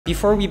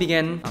Before we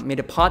begin, I made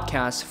a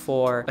podcast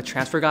for a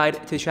transfer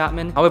guide to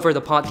Chapman. However,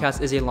 the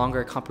podcast is a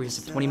longer,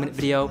 comprehensive 20-minute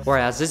video,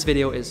 whereas this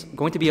video is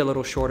going to be a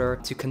little shorter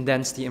to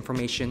condense the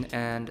information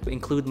and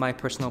include my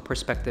personal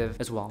perspective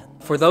as well.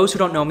 For those who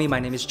don't know me, my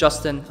name is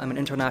Justin. I'm an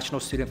international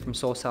student from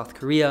Seoul, South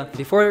Korea.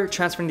 Before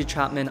transferring to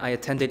Chapman, I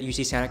attended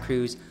UC Santa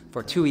Cruz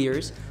for 2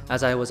 years.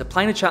 As I was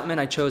applying to Chapman,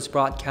 I chose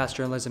broadcast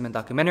journalism and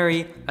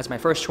documentary as my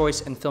first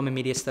choice and film and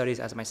media studies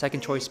as my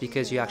second choice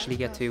because you actually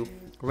get to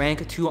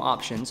rank 2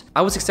 options.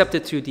 I was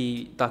accepted to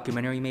the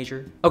documentary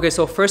major. Okay,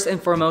 so first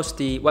and foremost,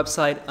 the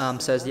website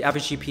says the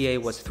average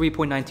GPA was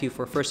 3.92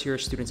 for first year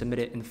students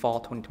admitted in fall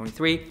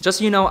 2023. Just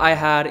so you know, I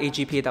had a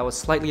GPA that was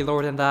slightly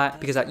lower than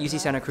that because at UC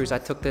Santa Cruz I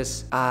took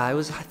this. I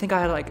think I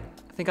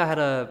had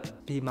a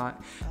B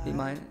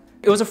minus.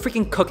 It was a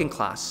freaking cooking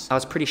class. I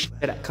was pretty shit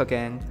at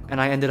cooking and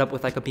I ended up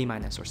with like a B-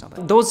 or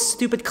something. Those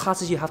stupid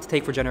classes you have to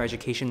take for general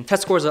education.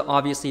 Test scores are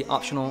obviously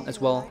optional as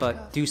well,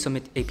 but do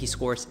submit AP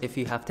scores if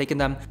you have taken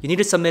them. You need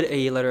to submit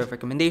a letter of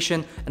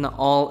recommendation and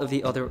all of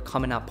the other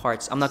common app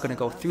parts. I'm not gonna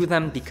go through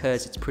them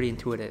because it's pretty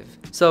intuitive.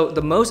 So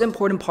the most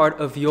important part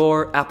of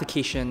your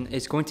application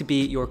is going to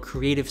be your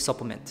creative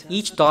supplement.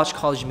 Each DODGE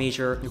College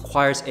major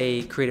requires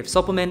a creative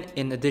supplement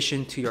in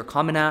addition to your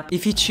common app.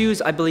 If you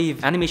choose, I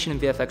believe, animation and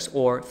VFX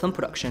or film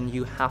production,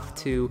 you have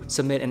to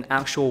submit an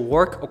actual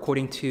work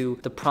according to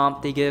the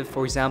prompt they give.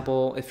 For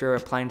example, if you're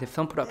applying to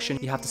film production,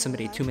 you have to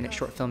submit a 2-minute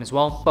short film as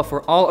well. But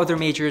for all other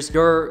majors,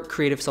 your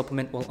creative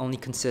supplement will only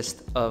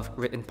consist of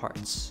written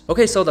parts.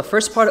 Okay, so the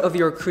first part of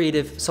your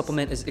creative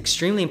supplement is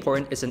extremely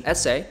important. It's an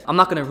essay. I'm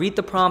not gonna read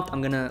the prompt.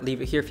 I'm gonna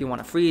leave it here if you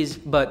wanna freeze.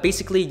 But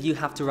basically, you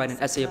have to write an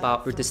essay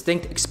about your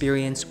distinct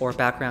experience or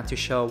background to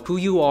show who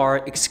you are,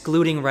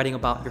 excluding writing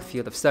about your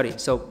field of study.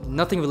 So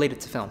nothing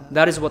related to film.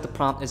 That is what the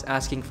prompt is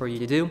asking for you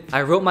to do.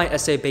 I wrote my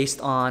essay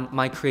based on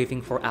my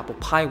craving for apple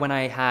pie when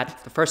I had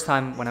the first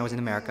time when I was in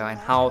America and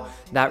how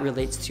that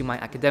relates to my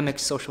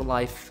academics, social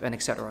life, and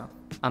etc.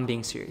 I'm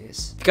being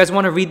serious. If you guys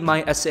want to read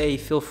my essay,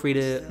 feel free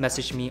to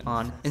message me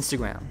on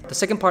Instagram. The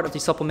second part of the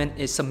supplement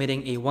is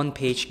submitting a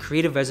 1-page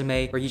creative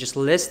resume where you just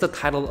list the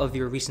title of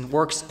your recent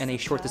works and a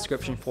short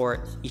description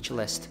for each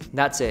list.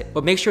 That's it.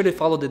 But make sure to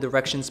follow the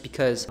directions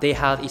because they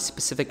have a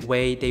specific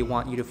way they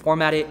want you to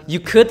format it. You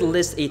could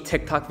list a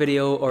TikTok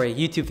video or a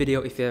YouTube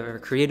video if you ever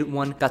created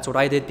one. That's what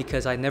I did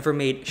because I never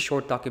made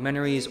short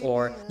documentaries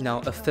or,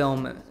 a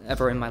film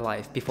ever in my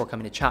life before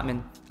coming to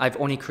Chapman. I've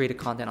only created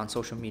content on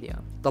social media.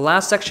 The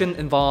last section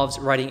involves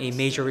writing a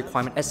major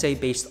requirement essay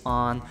based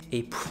on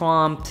a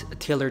prompt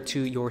tailored to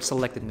your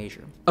selected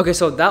major. Okay,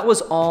 so that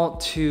was all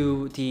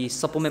to the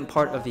supplement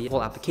part of the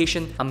whole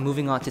application. I'm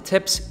moving on to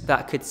tips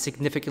that could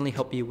significantly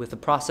help you with the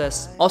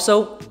process.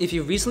 Also, if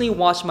you recently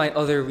watched my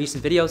other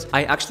recent videos,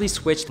 I actually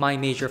switched my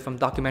major from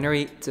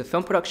documentary to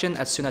film production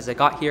as soon as I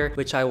got here,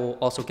 which I will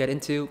also get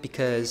into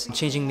because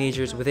changing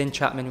majors within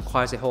Chapman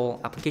requires a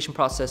whole application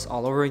process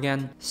all over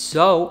again.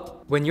 So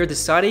when you're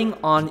deciding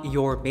on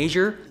your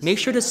major, make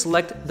sure to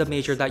select the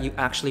major that you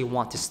actually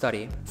want to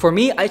study. For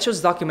me, I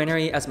chose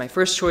documentary as my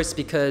first choice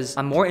because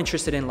I'm more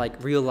interested in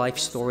real life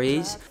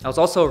stories. I was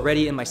also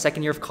already in my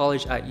second year of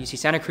college at UC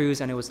Santa Cruz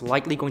and it was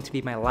likely going to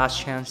be my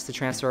last chance to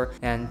transfer,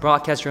 and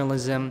broadcast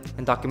journalism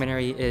and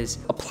documentary is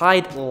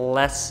applied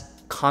less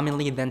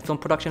commonly than film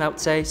production, I would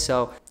say,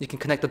 so you can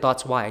connect the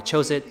dots why I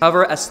chose it.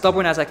 However, as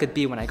stubborn as I could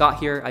be when I got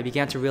here, I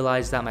began to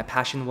realize that my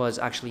passion was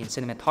actually in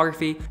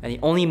cinematography, and the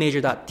only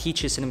major that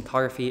teaches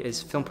cinematography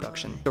is film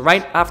production. So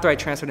right after I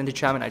transferred into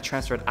Chapman, I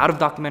transferred out of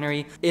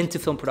documentary into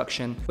film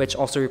production, which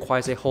also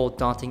requires a whole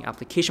daunting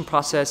application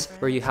process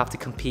where you have to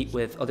compete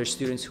with other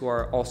students who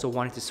are also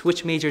wanting to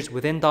switch majors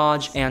within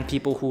DODGE and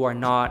people who are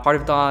not part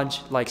of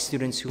DODGE, like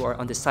students who are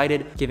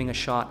undecided giving a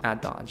shot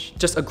at DODGE.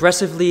 Just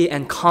aggressively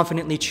and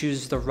confidently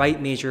choose the right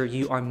major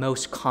you are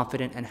most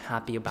confident and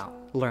happy about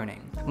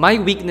learning. My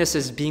weakness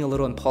is being a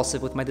little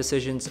impulsive with my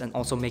decisions and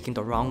also making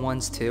the wrong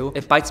ones too.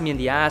 It bites me in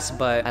the ass,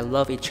 but I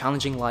love a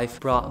challenging life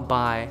brought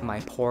by my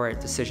poor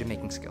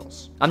decision-making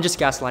skills. I'm just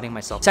gaslighting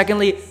myself.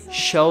 Secondly,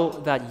 show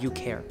that you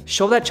care.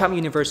 Show that Chapman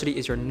University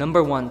is your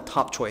 #1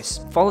 top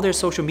choice. Follow their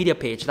social media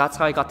page. That's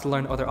how I got to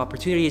learn other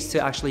opportunities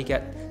to actually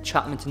get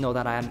Chapman to know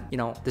that I am,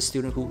 the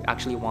student who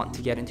actually want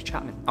to get into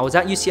Chapman. I was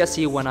at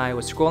UCSC when I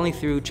was scrolling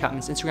through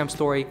Chapman's Instagram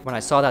story when I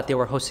saw that they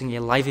were hosting a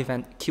live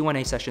event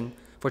Q&A session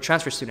for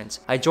transfer students.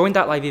 I joined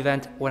that live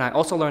event when I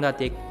also learned that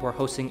they were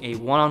hosting a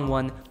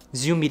one-on-one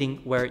Zoom meeting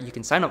where you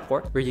can sign up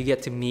for, where you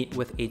get to meet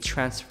with a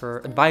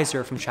transfer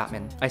advisor from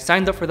Chapman. I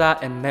signed up for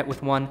that and met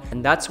with one,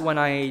 and that's when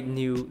I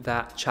knew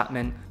that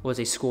Chapman was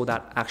a school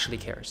that actually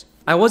cares.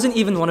 I wasn't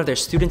even one of their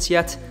students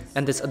yet,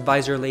 and this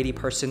advisor lady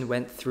person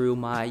went through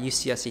my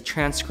UCSC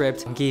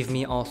transcript and gave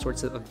me all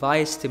sorts of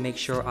advice to make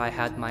sure I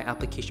had my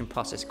application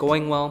process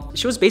going well.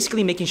 She was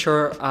basically making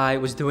sure I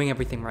was doing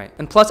everything right.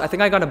 And plus, I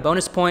think I got a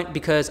bonus point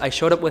because I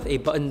showed up with a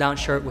button-down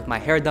shirt with my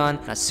hair done.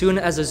 And as soon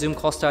as the Zoom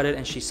call started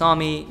and she saw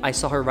me, I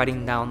saw her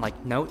writing down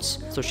notes.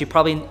 So she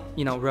probably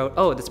wrote,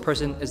 oh, this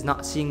person is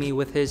not seeing me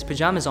with his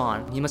pajamas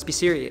on. He must be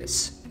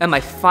serious. And my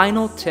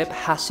final tip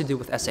has to do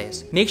with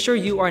essays. Make sure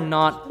you are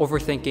not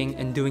overthinking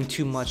and doing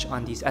too much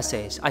on these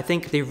essays. I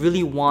think they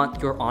really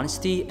want your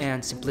honesty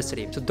and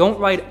simplicity. So don't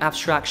write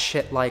abstract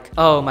shit like,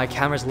 oh, my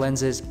camera's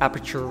lenses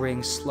aperture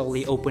ring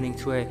slowly opening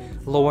to a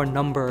lower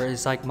number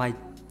is like my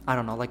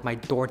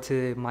door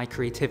to my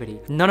creativity.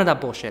 None of that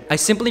bullshit. I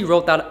simply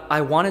wrote that I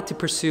wanted to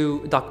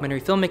pursue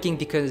documentary filmmaking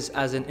because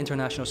as an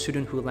international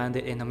student who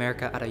landed in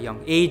America at a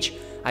young age,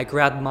 I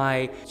grabbed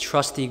my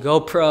trusty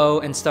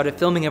GoPro and started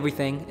filming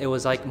everything. It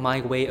was like my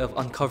way of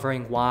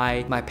uncovering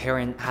why my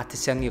parent had to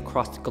send me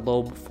across the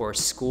globe for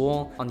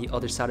school on the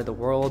other side of the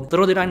world.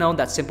 Little did I know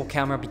that simple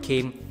camera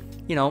became,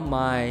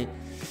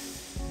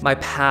 my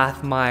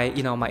path, my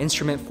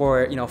instrument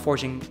for,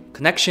 forging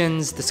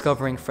connections,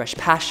 discovering fresh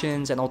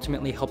passions, and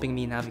ultimately helping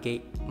me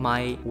navigate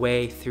my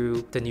way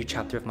through the new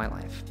chapter of my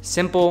life.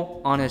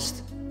 Simple,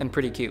 honest, and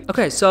pretty cute.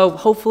 Okay, so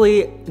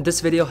hopefully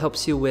this video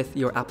helps you with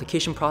your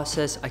application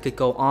process. I could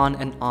go on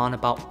and on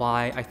about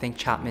why I think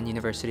Chapman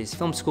University's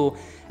film school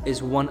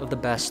is one of the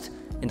best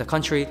in the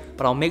country,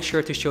 but I'll make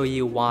sure to show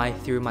you why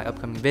through my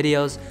upcoming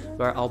videos,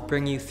 where I'll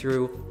bring you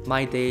through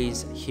my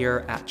days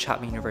here at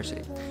Chapman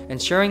University and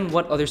sharing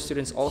what other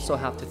students also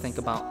have to think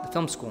about the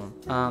film school.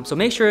 So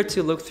make sure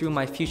to look through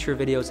my future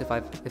videos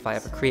if I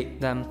ever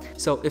create them.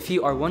 So if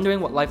you are wondering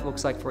what life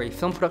looks like for a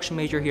film production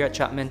major here at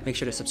Chapman, make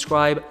sure to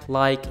subscribe,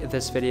 like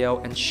this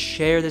video, and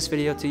share this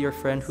video to your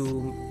friend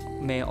who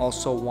may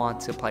also want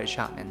to apply to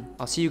Chapman.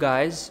 I'll see you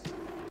guys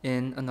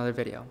in another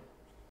video.